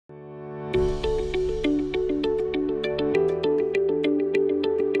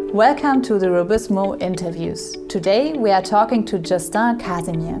Welcome to the RUBIZMO Interviews. Today we are talking to Justin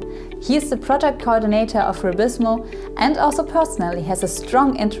Casimir. He is the project coordinator of RUBIZMO and also personally has a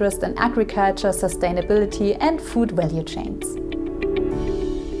strong interest in agriculture, sustainability and food value chains.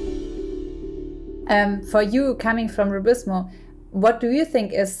 For you, coming from RUBIZMO, what do you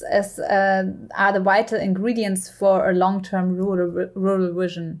think are the vital ingredients for a long-term rural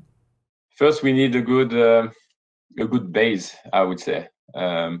vision? First, we need a good base, I would say.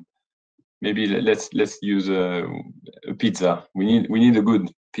 Maybe let's use a pizza. We need a good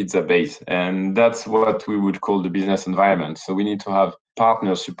pizza base, and that's what we would call the business environment. So we need to have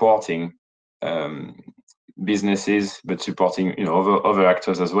partners supporting businesses, but supporting other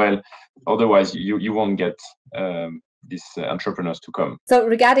actors as well. Otherwise, you won't get these entrepreneurs to come. So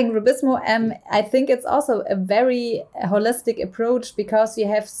regarding RUBIZMO, I think it's also a very holistic approach, because you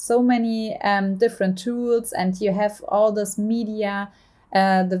have so many different tools and you have all this media,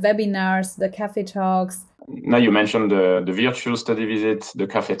 the webinars, the cafe talks. Now you mentioned the virtual study visit, the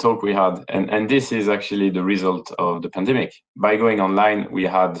cafe talk we had, and this is actually the result of the pandemic. By going online, we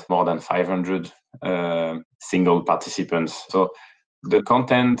had more than 500 single participants. So the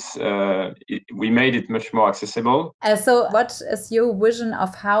content, we made it much more accessible. So what is your vision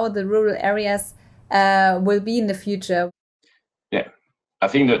of how the rural areas will be in the future? Yeah, I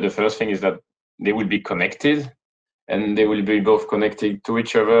think that the first thing is that they will be connected, and they will be both connected to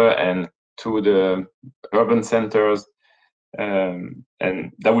each other and to the urban centers. And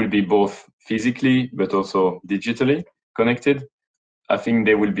that will be both physically, but also digitally connected. I think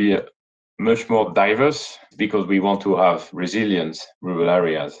they will be much more diverse, because we want to have resilient rural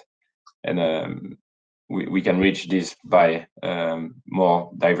areas. And we can reach this by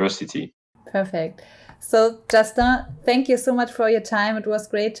more diversity. Perfect. So Justin, thank you so much for your time. It was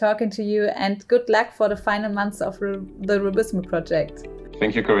great talking to you, and good luck for the final months of the RUBIZMO project.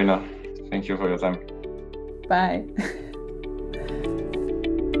 Thank you, Corinna. Thank you for your time. Bye.